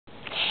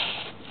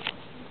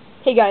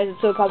Hey guys, it's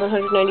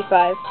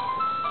SoCal195.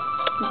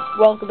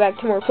 Welcome back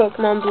to more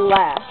Pokemon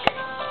Black.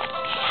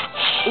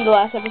 In the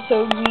last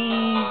episode,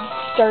 we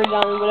started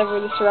on whatever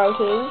this route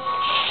is.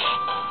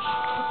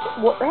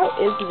 What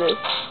route is this?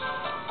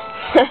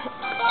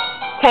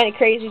 Kind of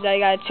crazy that I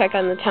gotta check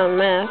on the town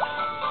map.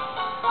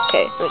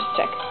 Okay, let's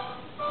check.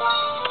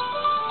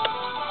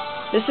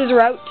 This is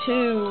Route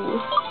 2.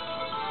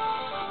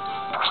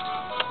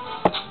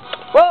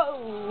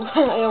 Whoa!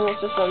 I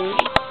almost just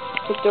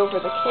tipped over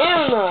the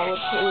camera,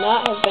 which would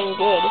not have been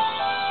good.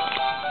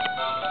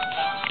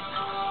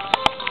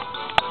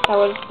 That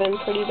would have been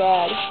pretty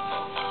bad.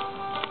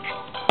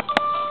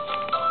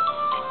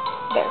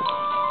 There.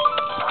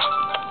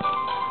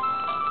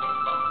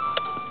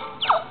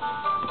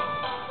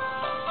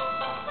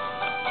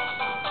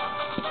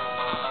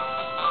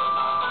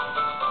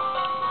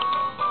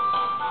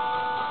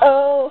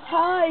 Oh,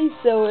 hi,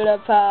 Soda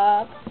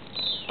Pop.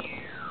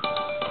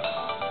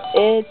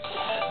 It's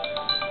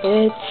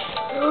Bianca.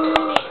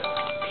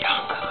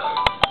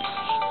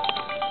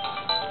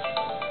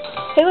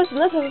 Hey, listen,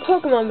 let's have a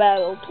Pokemon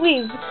battle.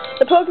 Please,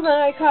 the Pokemon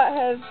I caught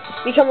have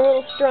become a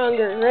little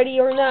stronger. Ready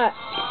or not?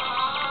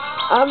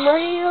 I'm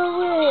ready to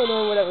win,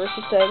 or whatever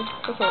she said.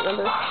 I can't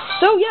remember.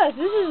 So, yes,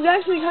 this is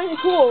actually kind of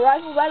cool.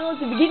 Rival battle at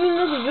the beginning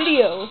of the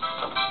video.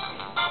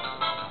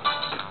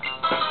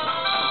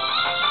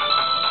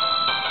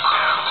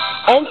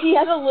 And she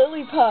has a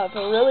Lillipup,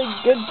 a really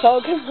good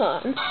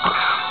Pokemon.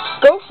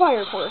 Go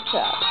Fire Force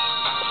Trap.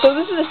 So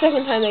this is the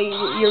second time that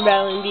you're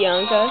battling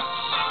Bianca.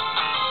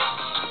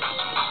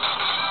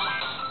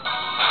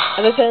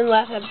 As I said in the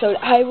last episode,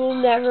 I will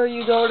never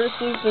use Order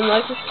Sleep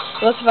unless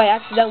if I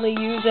accidentally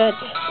use it.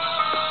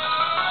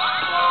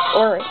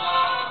 Or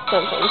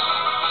something.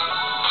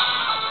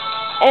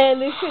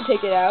 And they should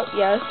take it out,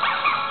 yes.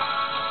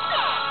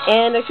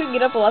 And I should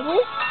get up a level?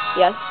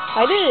 Yes,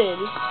 I did.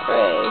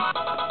 Hooray.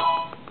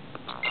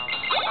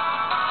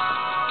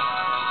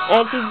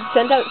 And she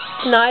sent out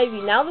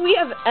Snivy. Now that we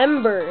have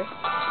Ember,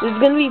 this is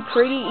going to be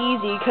pretty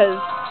easy because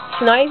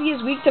Snivy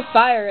is weak to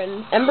fire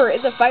and Ember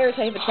is a fire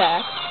type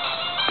attack.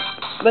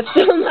 But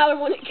still not a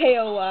 1-hit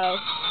KO, wow.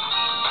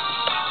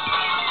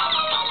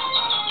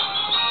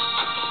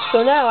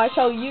 So now I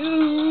shall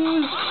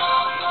use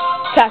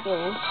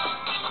Tackle.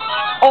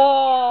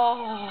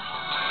 Oh!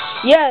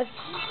 Yes!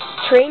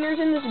 Trainers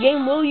in this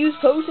game will use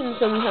potions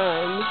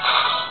sometimes.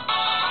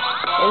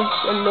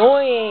 It's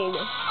annoying.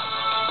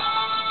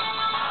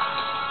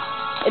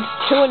 It's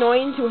too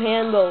annoying to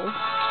handle.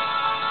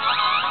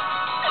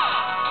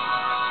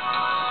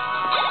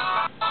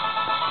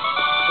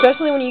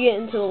 Especially when you get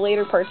into the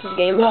later parts of the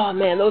game. Oh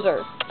man, those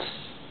are...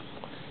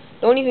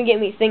 Don't even get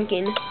me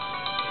thinking.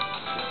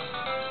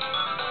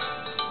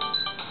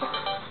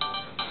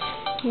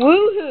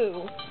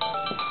 Woohoo!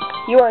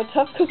 You are a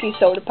tough cookie,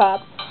 Soda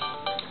Pop.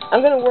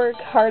 I'm gonna work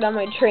hard on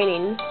my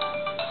training.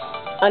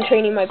 On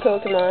training my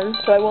Pokemon,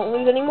 so I won't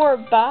lose any more.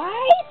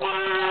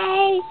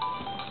 Bye-bye!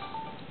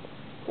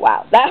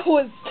 Wow, that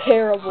was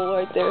terrible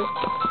right there.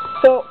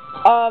 So,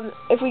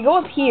 if we go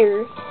up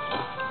here,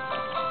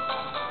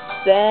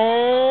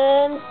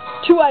 then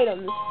 2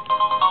 items.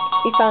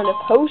 We found a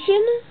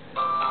potion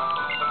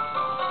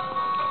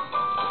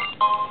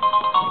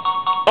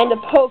and a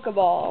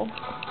Pokeball.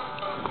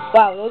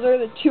 Wow, those are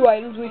the 2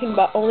 items we can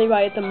only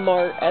buy at the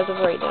mart as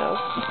of right now.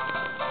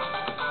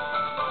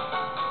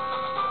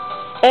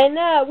 And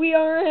now we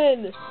are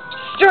in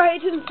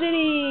Striaton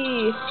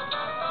City!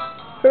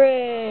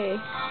 Hooray!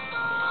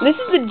 This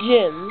is the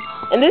gym,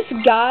 and this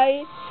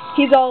guy,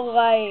 he's all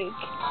like,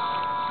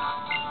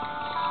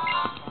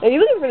 are you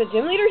looking for the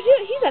gym leader?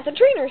 He's at the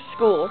trainer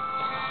school.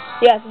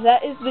 Yes,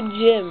 that is the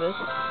gym.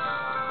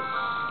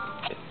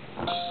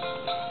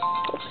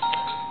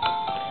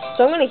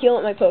 So I'm going to heal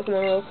up my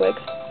Pokemon real quick.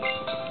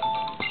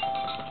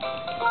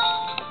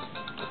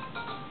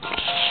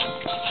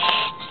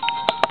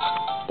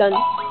 Dun,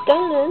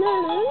 dun, dun,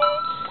 dun, dun.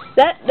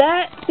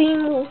 That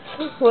theme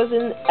was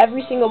in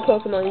every single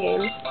Pokemon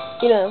game.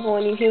 You know,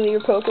 when you heal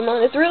your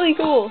Pokemon. It's really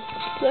cool.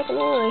 Not gonna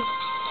lie.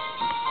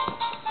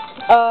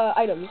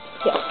 Items.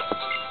 Yes.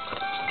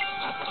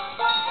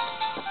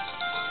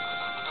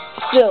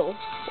 Still,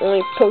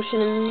 only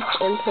potions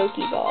and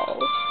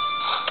Pokeballs.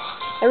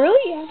 I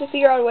really have to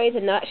figure out a way to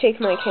not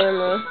shake my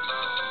camera.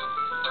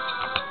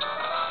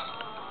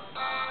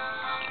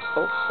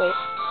 Oh, wait.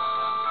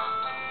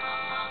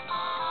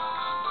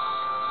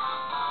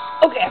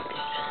 Okay.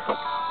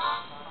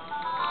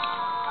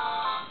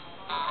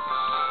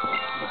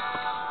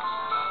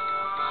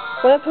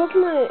 When a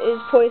Pokemon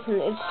is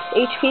poisoned, its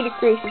HP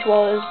decreases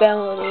while it is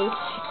battling.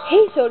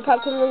 Hey, Soda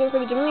Pop, come looking for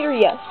the gym leader?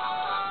 Yes.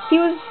 He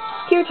was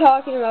here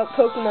talking about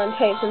Pokemon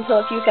types until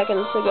a few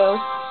seconds ago.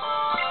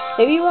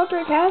 Maybe you walked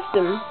right past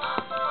him.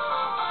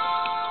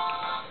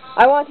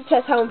 I want to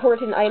test how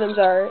important items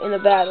are in a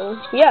battle.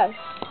 Yes.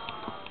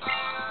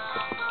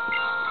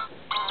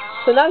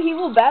 So now he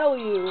will battle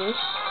you.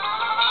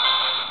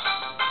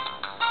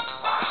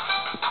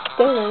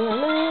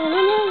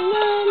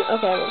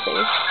 Okay, I won't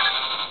sing.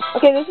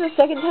 Okay, this is the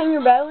second time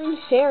you're battling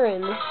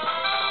Sharon.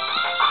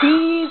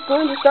 He's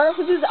going to start off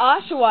with his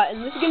Oshawott,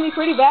 and this is going to be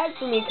pretty bad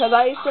for me, because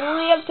I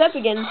suddenly have Tep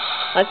again.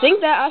 I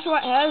think that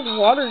Oshawott has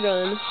Water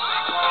Gun,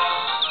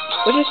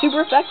 which is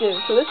super effective,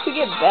 so this could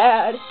get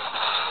bad.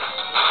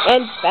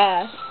 And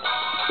fast.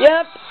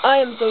 Yep, I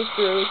am so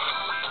screwed.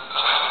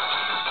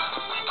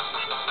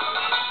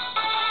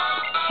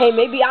 Hey,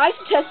 maybe I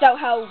should test out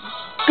how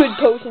good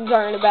potions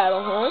are in a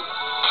battle, huh?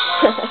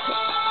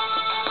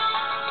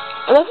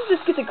 Unless it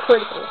just gets a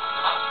critical.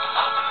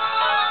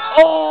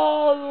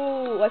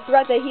 Oh! I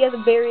forgot that he has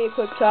a berry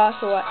equipped to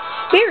Oshawott.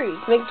 Berries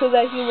make it so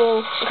that he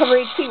will recover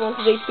HP once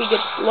his HP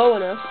gets low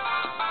enough.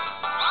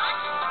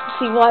 Let's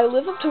see, will I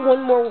live up to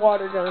one more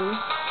Water Gun?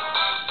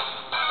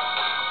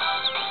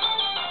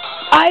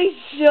 I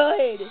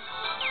should!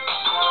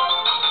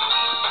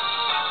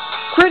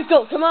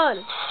 Critical, come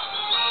on!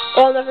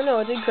 Oh, I'll never know,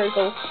 it did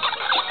critical.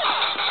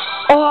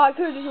 Oh, I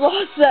could have just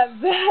lost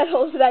that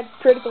battle if that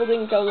critical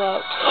didn't come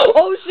up.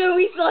 Oh shoot,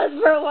 he still has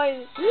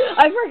Purloin!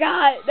 I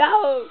forgot!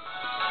 No!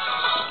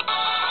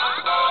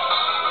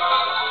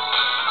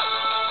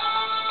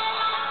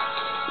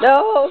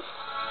 No!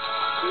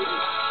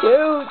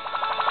 Shoot!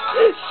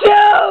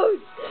 Shoot!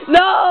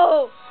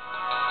 No!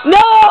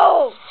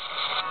 No!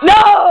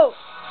 No!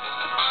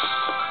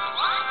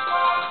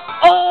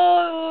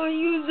 Oh, I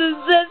used the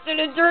zest and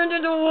it turned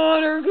into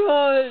Water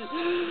Gun.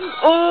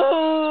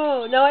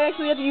 Oh, now I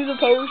actually have to use a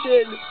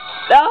potion.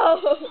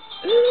 No,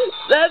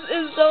 that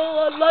is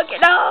so unlucky.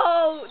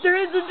 No, there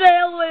is a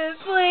tailwind,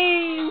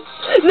 please.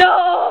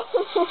 No,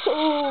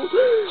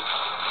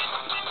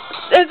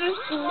 this is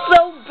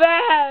so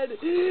bad.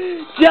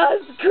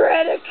 Just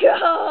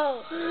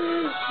critical.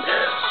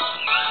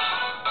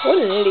 What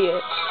an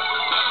idiot.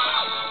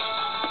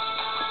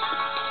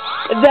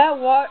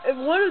 If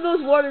one of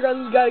those Water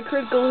Guns got a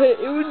critical hit,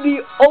 it would be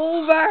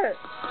over.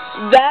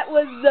 That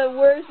was the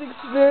worst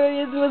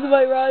experience with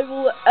my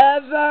rival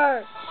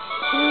ever.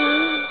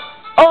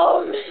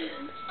 Oh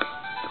man.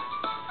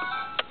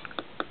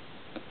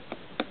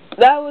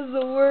 That was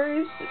the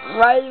worst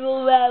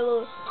rival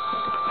battle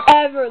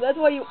ever. That's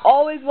why you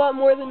always want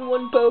more than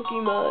one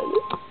Pokemon.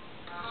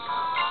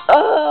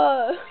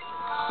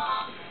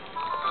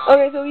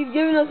 Okay, so he's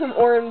giving us some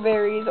Oran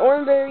Berries.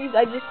 Oran Berries,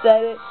 I just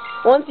said it.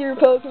 Once your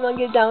Pokemon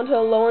get down to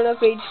a low enough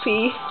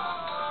HP,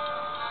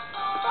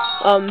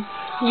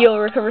 you'll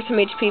recover some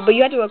HP, but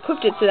you have to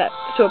equip it to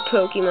a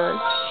Pokemon.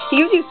 He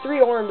gives you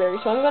 3 Oran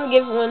Berries, so I'm gonna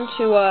give one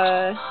to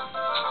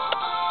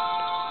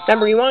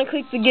remember, you want to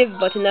click the give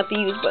button, not the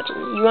use button.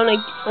 I'm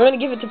gonna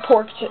give it to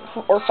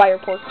Fire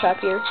Pork Chop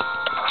here.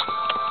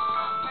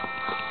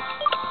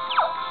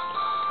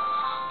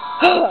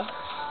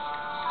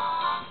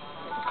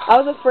 I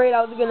was afraid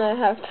I was gonna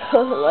have to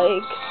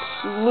like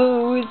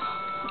lose.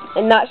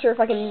 And not sure if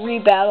I can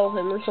re-battle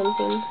him or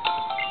something.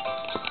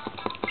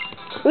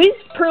 At least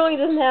Purloin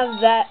doesn't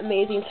have that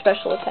amazing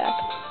special attack.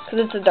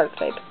 Because it's a dark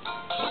type.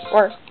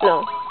 Or,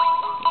 no.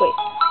 Wait.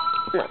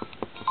 No.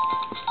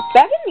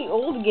 Back in the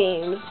old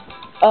games,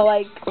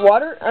 like,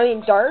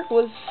 Dark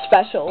was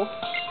special.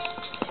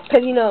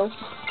 Because, you know,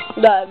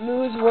 the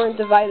moves weren't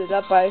divided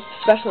up by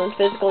special and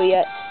physical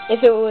yet. Say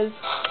if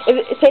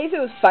it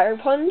was Fire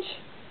Punch,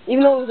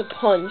 even though it was a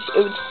punch,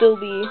 it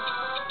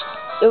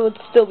would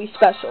still be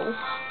special.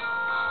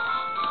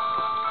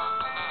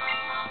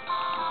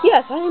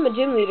 Yes, I am a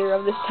gym leader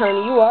of this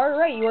town. You are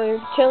right. You are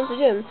challenge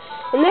the gym.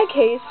 In that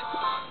case,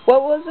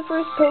 what was the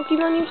first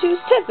Pokemon you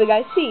choose? Tepig,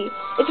 I see.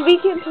 It's a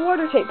weak against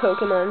water-type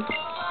Pokemon.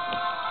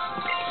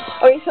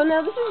 Okay, so now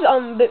this is a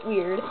bit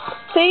weird.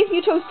 Say if you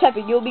chose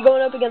Tepig, you'll be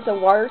going up against a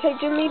water-type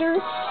gym leader.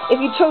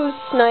 If you chose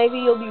Snivy,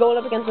 you'll be going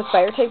up against a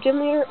fire-type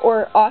gym leader,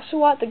 or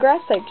Oshawott, the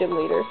grass-type gym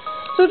leader.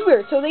 So it's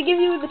weird. So they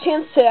give you the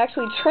chance to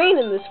actually train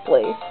in this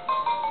place.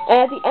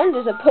 And at the end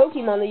is a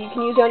Pokemon that you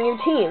can use on your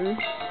team.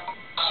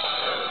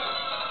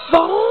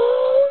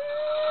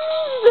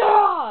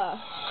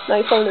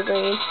 My phone is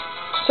ringing.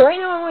 So right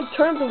now I'm going to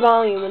turn up the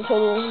volume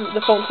until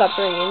the phone stops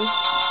ringing.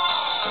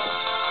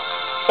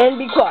 And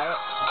be quiet.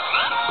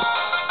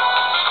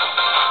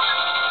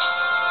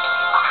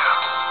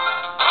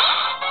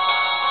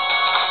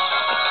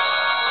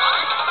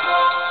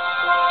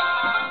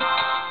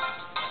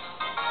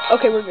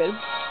 Okay, we're good.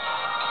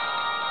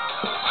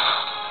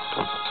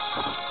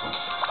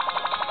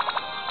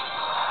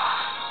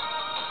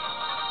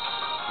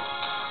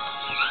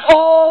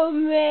 Oh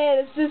man,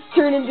 it's just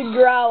turned into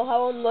Growl.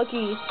 How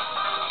unlucky.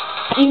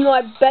 Even though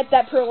I bet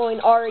that Purloin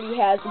already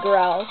has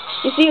Growl.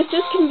 You see,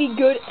 Assist can be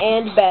good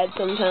and bad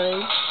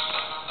sometimes.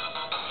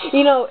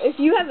 You know, if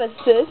you have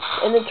Assist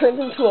and it turns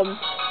into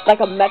like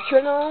a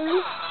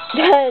metronome,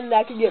 then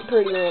that could get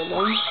pretty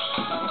random.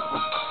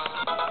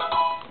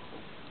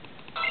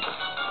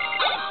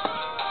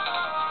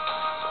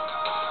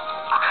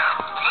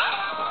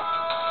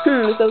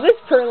 So this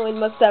Purloin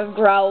must have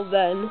Growl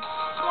then.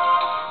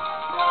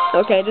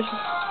 Okay,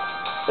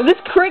 if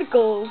this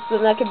criticals,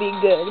 then that could be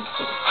good.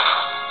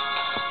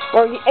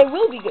 Or it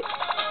will be good.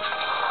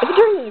 If it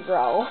turns into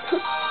Growl.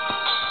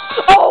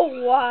 Oh,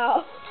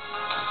 wow.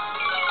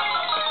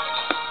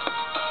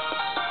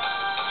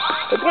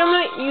 But I'm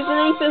not using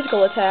any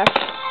physical attacks.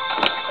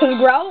 Because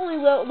Growl only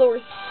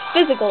lowers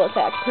physical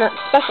attacks, not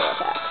special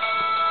attacks.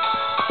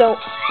 So,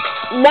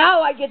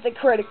 now I get the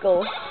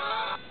critical.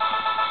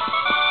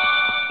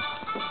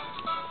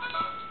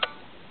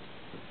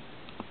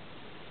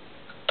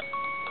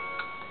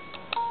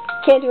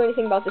 Can't do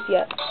anything about this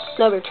yet.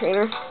 Another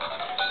trainer.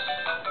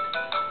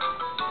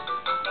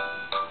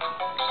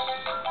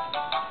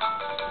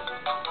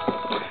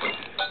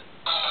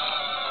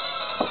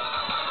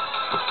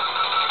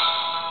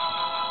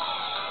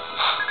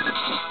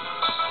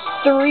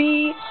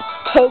 Three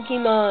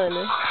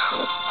Pokemon.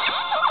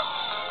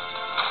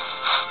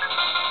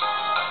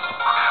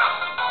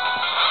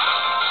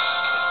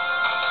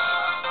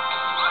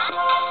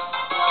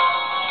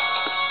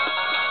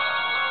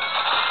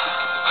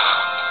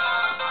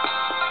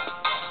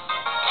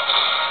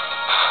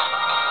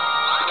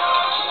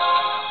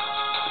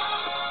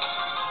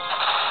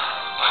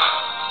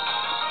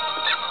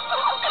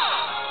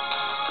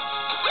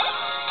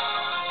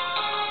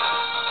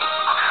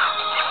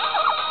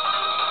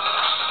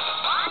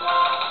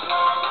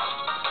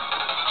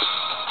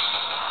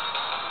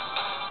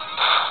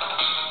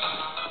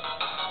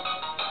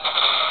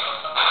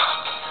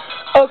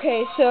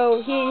 Okay,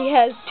 so he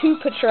has 2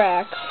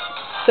 Patrax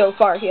so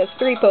far. He has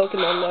 3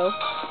 Pokemon, though.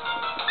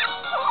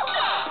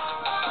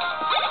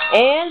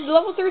 And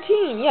level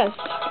 13, yes.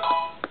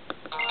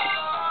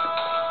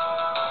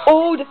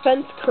 Oh,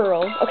 Defense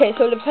Curl. Okay,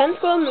 so Defense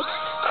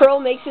Curl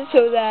makes it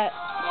so that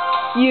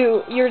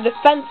your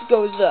defense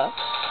goes up.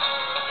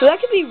 So that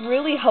could be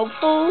really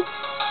helpful.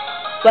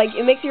 Like,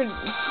 it makes your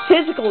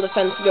physical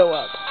defense go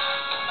up.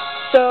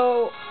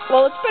 So,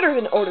 well, it's better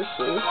than Odor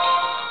Sleuth.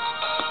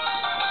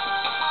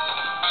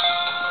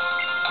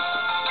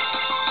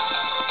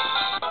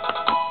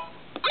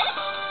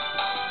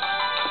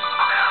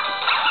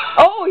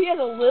 Oh, he has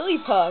a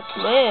Lillipup,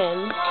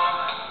 man.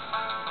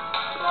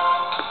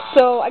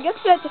 So, I guess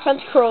that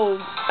Defense Curl,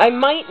 I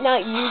might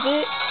not use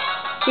it,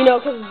 you know,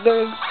 because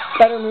there's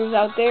better moves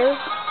out there.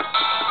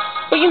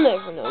 But you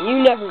never know.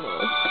 You never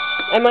know.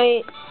 I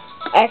might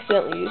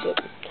accidentally use it.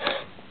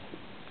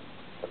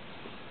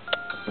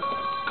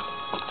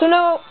 So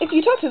now, if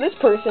you talk to this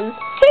person,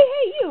 say,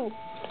 hey, you!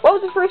 What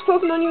was the first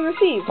Pokemon you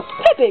received?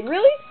 Tepig,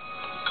 really?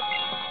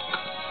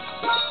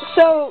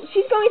 So,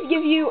 she's going to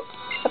give you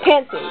a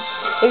Pansage.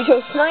 If you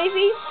chose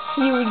Snivy,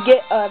 you would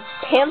get a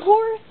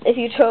Pampor. If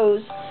you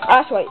chose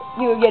Oshawott,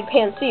 you would get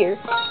Pansear.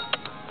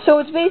 So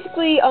it's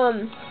basically,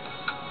 no,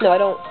 I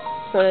don't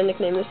want to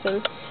nickname this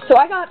thing. So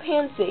I got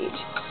Pansage.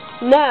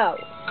 Now,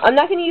 I'm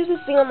not going to use this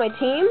thing on my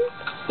team,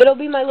 but it'll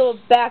be my little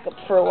backup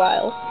for a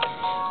while.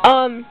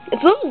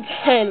 It's level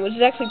 10, which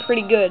is actually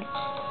pretty good.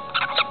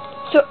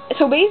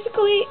 So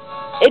basically,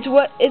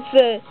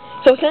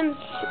 so since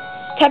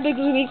Tepig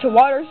is weak to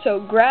water, so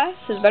grass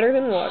is better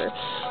than water.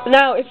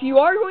 Now, if you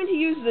are going to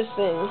use this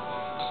thing,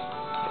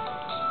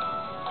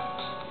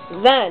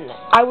 then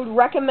I would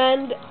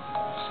recommend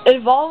it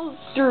evolves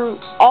through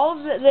all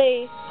of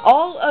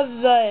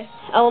the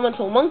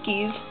elemental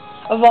monkeys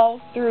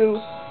evolve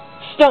through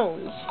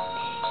stones.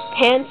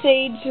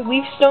 Pansage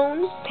Leaf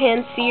Stone,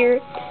 Pansear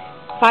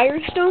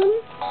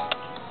Firestone,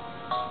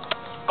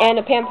 and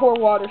a Pampor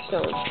Water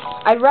Stone.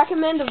 I'd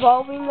recommend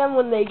evolving them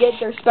when they get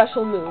their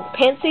special move.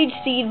 Pansage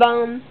Seed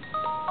Bomb,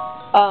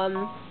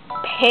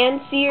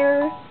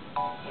 Pansear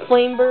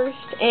Flame Burst,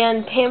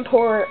 and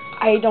Pampor,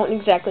 I don't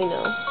exactly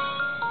know.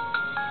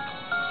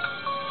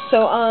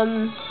 So,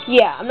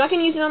 yeah, I'm not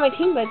going to use it on my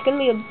team, but it's going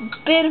to be a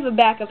bit of a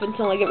backup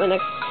until I get my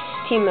next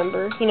team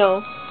member, you know,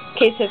 in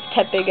case if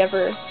Tepig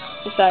ever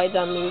decides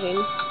I'm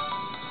losing.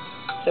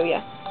 So,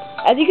 yeah.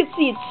 As you can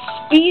see, its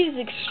speed is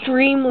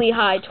extremely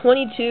high,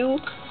 22.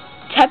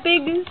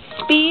 Tepig's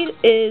speed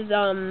is,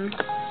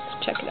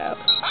 let's check it out,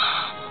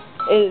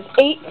 is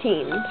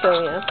 18,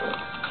 so yeah.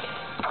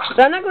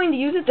 But I'm not going to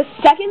use it. The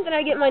second that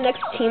I get my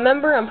next team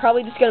member, I'm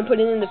probably just going to put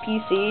it in the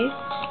PC.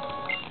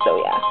 So,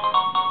 yeah.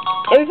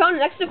 And we found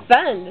Next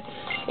Defend.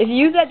 If you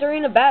use that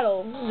during a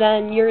battle,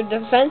 then your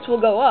defense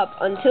will go up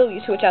until you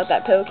switch out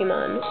that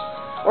Pokemon.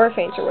 Or a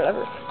Faint or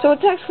whatever. So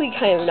it's actually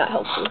kind of not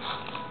helpful.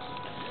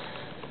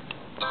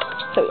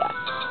 So yeah.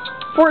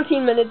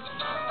 14 minutes.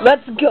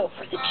 Let's go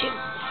for the gym.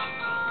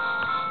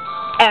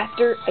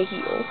 After I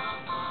heal.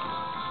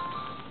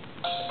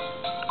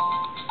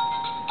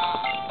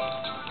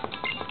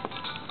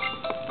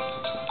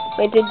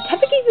 Wait, did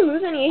Tepig even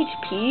lose any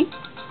HP?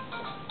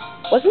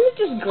 Wasn't it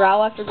just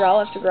growl after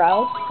growl after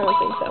growl? I don't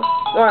think so.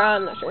 Or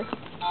I'm not sure.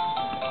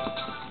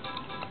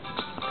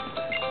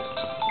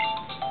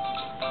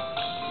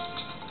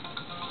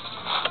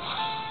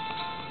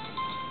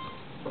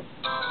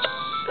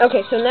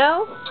 Okay, so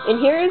now, and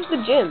here is the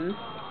gym.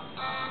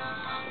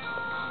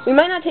 We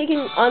might not take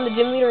on the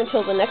gym leader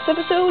until the next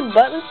episode,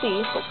 but let's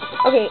see.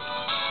 Okay,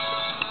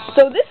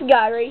 so this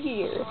guy right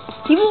here,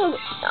 he will,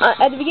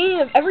 at the beginning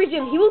of every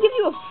gym, he will give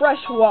you a fresh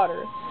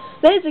water.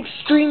 That is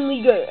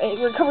extremely good. It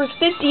recovers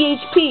 50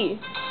 HP.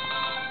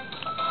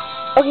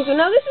 Okay, so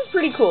now this is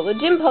pretty cool. The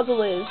gym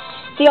puzzle is,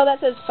 see how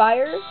that says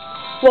fire?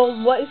 Well,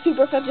 what is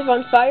super effective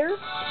on fire?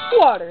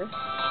 Water.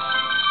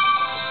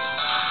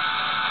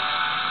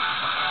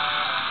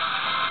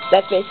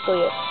 That's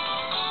basically it.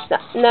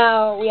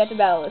 Now we have to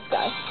battle this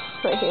guy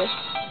right here.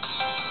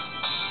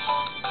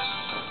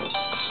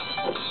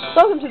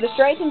 Welcome to the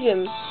Striaton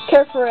Gym.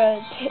 Care for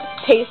a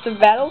taste of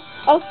battle?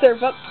 I'll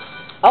serve up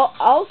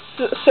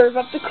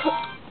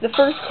the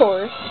first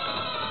course.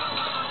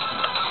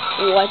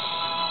 What?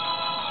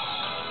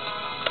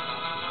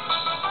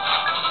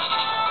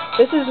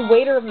 This is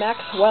Waiter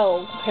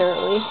Maxwell,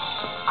 apparently.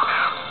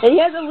 And he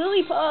has a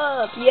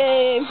Lillipup!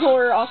 Yay,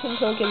 more awesome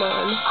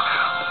Pokemon.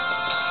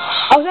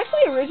 I was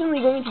actually originally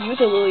going to use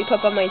a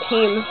Lillipup on my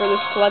team for this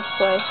Let's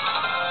Play.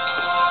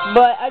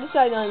 But I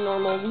decided on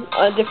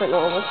a different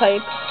normal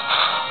type.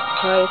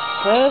 I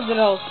said that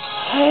I'll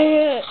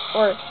say it!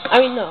 Or, I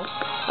mean, no.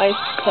 I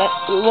said,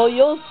 well,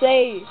 you'll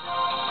say.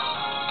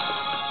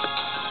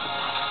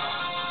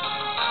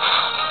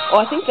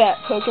 Oh, I think that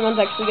Pokemon's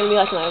actually going to be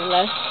like my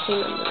last team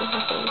member,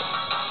 I think.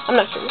 I'm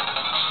not sure.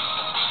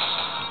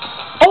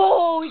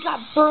 Oh, he got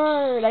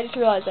burned! I just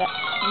realized that.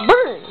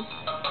 Burn!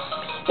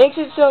 Makes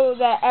it so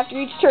that after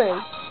each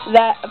turn,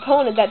 that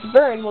opponent that's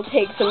burned will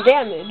take some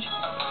damage.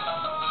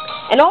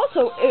 And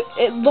also,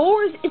 it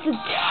lowers its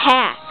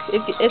attack.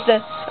 If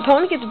the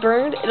opponent gets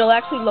burned, it'll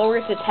actually lower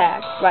its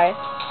attack by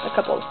a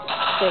couple of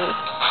things.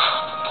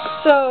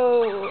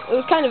 So, it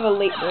was kind of a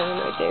late burn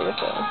right there,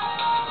 so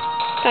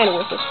kind of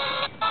worth it.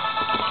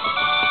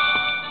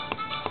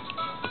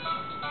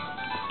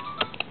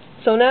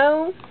 So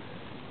now,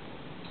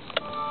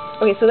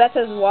 okay, so that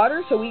says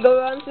water, so we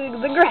go on to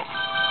the grass.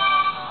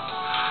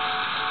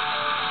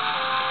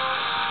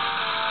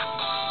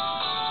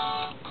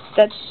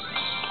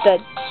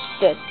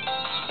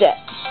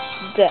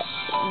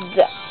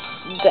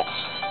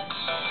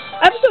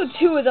 Episode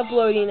 2 is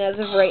uploading as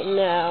of right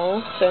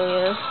now, so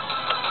yeah.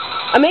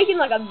 I'm making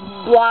like a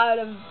lot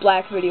of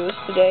black videos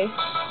today.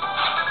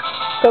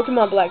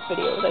 Pokemon Black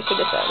videos, I should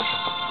have said.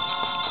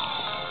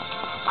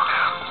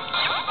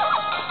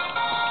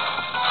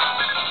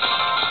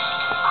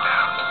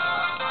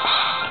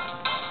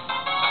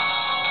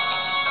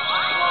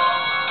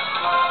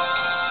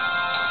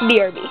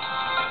 BRB.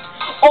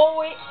 Oh,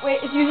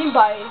 wait, it's using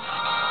Bite.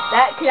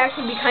 That could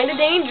actually be kind of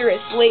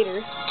dangerous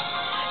later.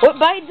 What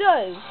Bite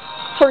does,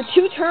 for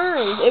 2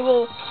 turns, it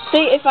will,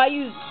 say if I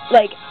use,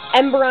 like,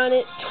 Ember on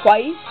it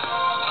twice,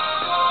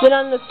 then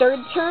on the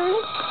 3rd turn,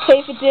 say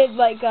if it did,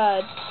 like,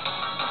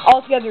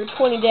 altogether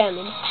 20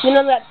 damage, then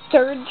on that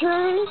 3rd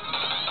turn,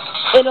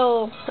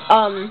 it'll,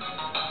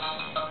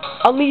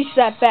 unleash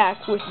that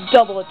back with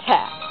double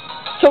attack.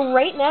 So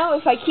right now,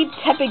 if I keep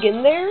Tepig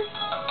in there,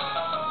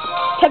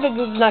 Tepig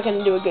is not going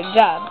to do a good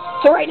job.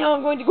 So right now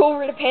I'm going to go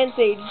over to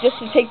Pansage just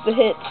to take the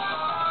hit.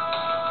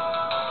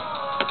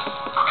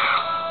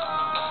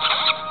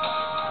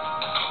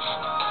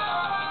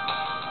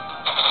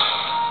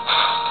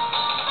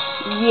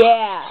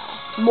 Yeah,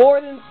 more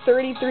than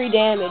 33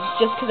 damage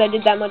just because I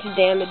did that much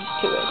damage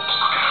to it.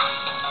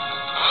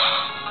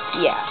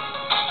 Yeah.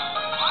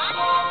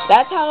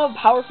 That's how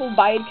powerful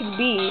Bite could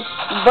be,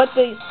 but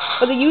the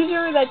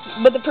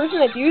person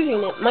that's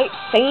using it might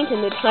faint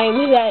in the time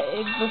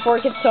before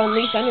it gets to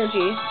unleash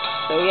energy.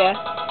 So yeah.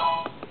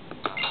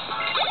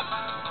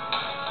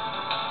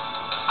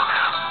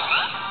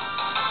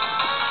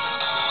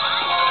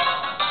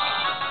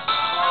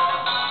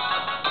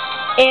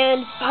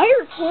 And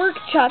Fire Pork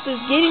Chop is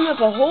getting up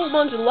a whole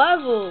bunch of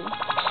levels.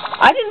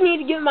 I just need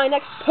to get my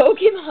next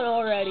Pokemon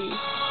already.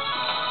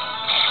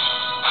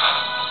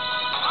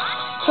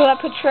 So that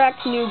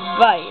protracts new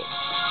Bite.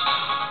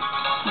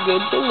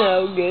 Good to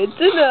know, good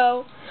to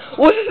know.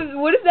 What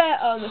if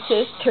that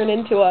assist turn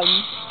into what?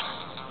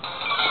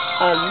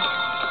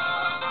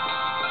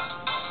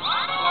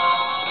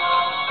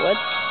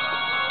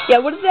 Yeah,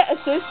 what if that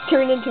assist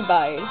turn into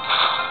Bite?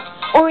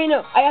 Or wait,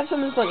 no, I have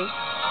something funny.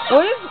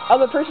 What if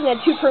a person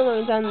had 2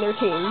 Purloins on their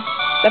team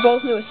that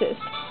both knew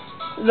assist?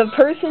 The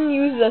person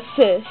used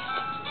assist,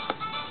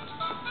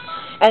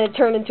 and it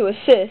turned into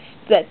assist,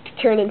 that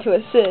turned into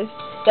assist,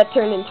 that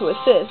turned into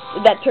assist,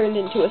 that turned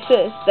into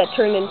assist, that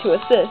turned into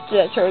assist,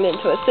 that turned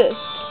into assist.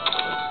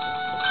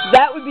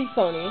 That would be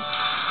funny.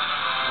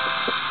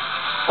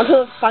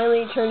 Until it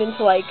finally turned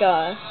into, like,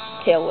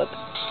 Tail Whip.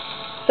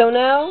 So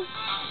now,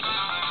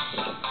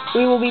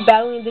 we will be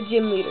battling the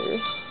gym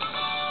leaders.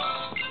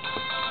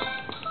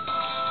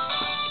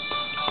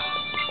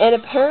 And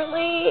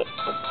apparently,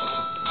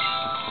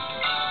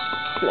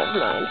 never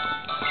mind.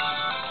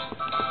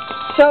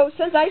 So,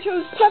 since I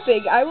chose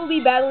Tepig, I will be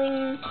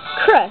battling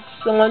Crest,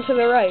 the one to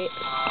the right,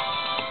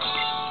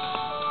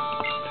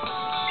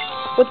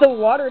 with the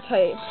water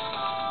type.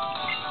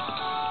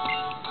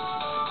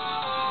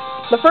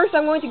 But first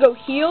I'm going to go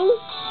heal,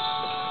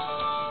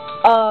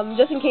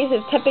 just in case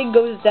if Tepig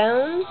goes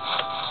down,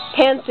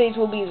 Pansage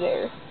will be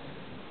there.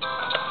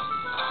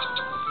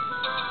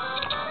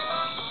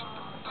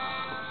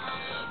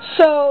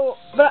 So,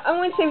 but I'm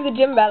going to save the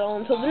gym battle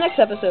until the next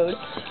episode.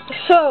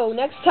 So,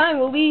 next time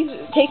we'll be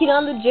taking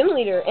on the gym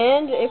leader,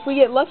 and if we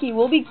get lucky,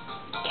 we'll be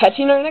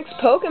catching our next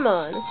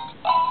Pokemon.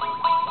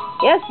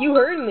 Yes, you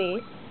heard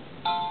me.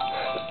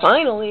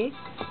 Finally.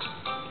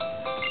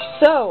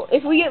 So,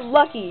 if we get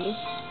lucky,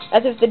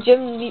 As if the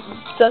gym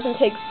doesn't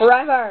take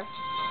forever.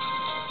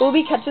 We'll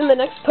be catching the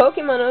next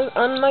Pokemon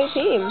on my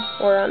team.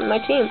 Or on my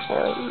team.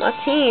 Or my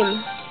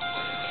team.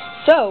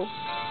 So,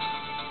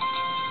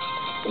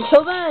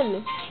 until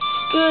then,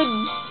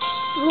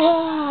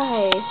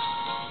 goodbye.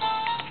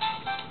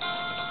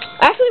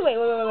 Actually, wait.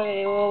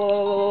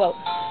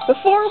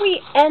 Before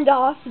we end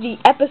off the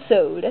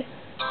episode,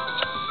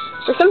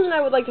 there's something I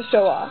would like to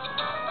show off.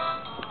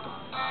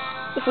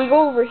 If we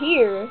go over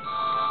here,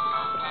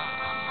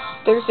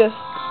 there's just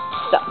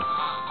stuff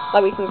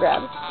that we can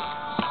grab.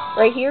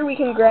 Right here we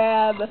can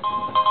grab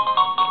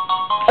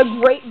a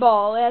Great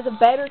Ball. It has a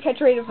better catch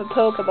rate of a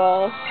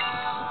Pokeball.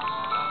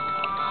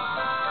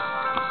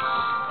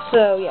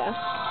 So yeah,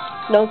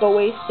 don't go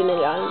wasting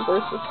it on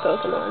worthless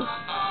Pokemon.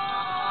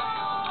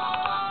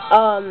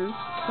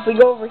 If we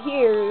go over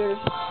here, there's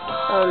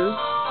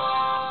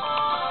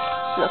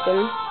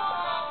nothing.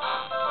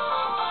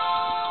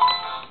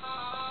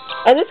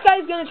 And this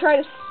guy's gonna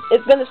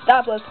it's gonna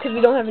stop us because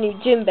we don't have any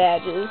gym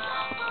badges.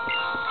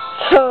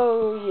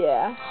 So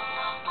yeah.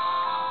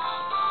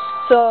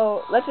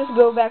 So let's just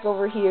go back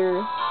over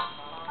here,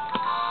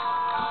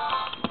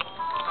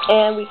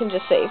 and we can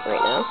just save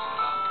right now.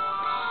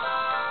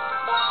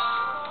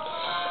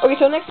 Okay,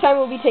 so next time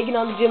we'll be taking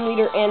on the gym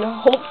leader and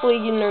hopefully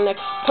getting our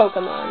next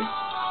Pokemon.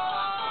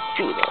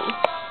 See you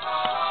then.